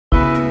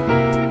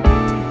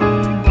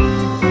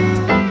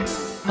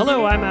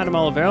I'm Adam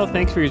Olivero.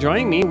 Thanks for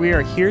joining me. We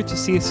are here to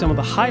see some of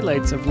the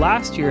highlights of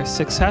last year's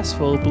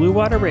successful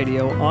Bluewater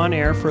Radio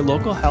on-air for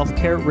local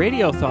healthcare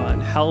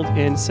Radiothon held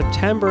in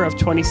September of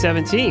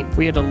 2017.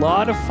 We had a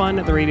lot of fun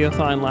at the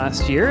Radiothon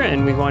last year,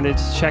 and we wanted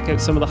to check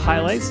out some of the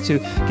highlights to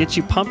get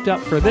you pumped up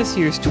for this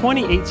year's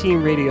 2018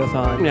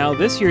 Radiothon. Now,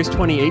 this year's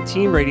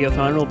 2018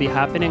 Radiothon will be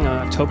happening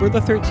on October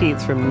the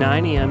 13th from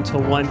 9 a.m.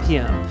 till 1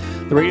 p.m.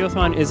 The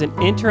Radiothon is an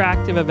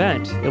interactive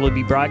event. It will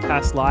be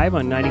broadcast live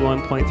on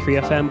 91.3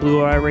 FM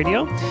Bluewater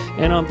Radio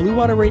and on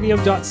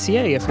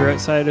bluewaterradio.ca if you're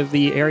outside of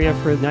the area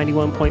for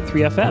 91.3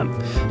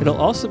 FM. It'll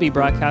also be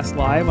broadcast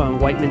live on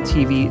Wightman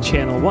TV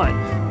Channel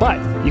 1. But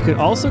you could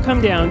also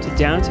come down to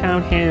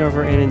downtown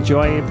Hanover and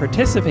enjoy and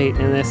participate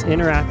in this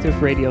interactive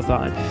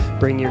Radiothon.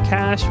 Bring your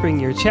cash, bring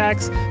your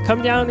checks,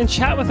 come down and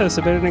chat with us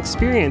about an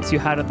experience you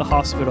had at the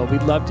hospital.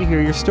 We'd love to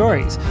hear your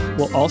stories.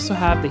 We'll also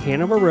have the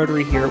Hanover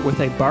Rotary here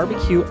with a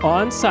barbecue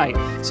on site.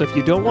 So if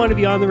you don't want to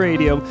be on the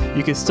radio,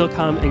 you can still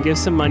come and give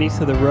some money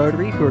to the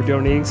Rotary, who are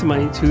donating some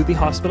money to the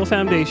hospital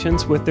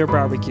foundations with their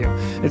barbecue.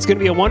 It's going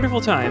to be a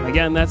wonderful time.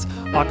 Again, that's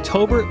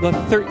October the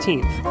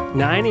 13th,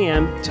 9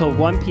 a.m. till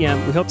 1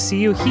 p.m. We hope to see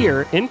you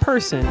here in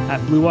person at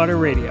Bluewater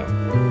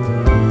Radio.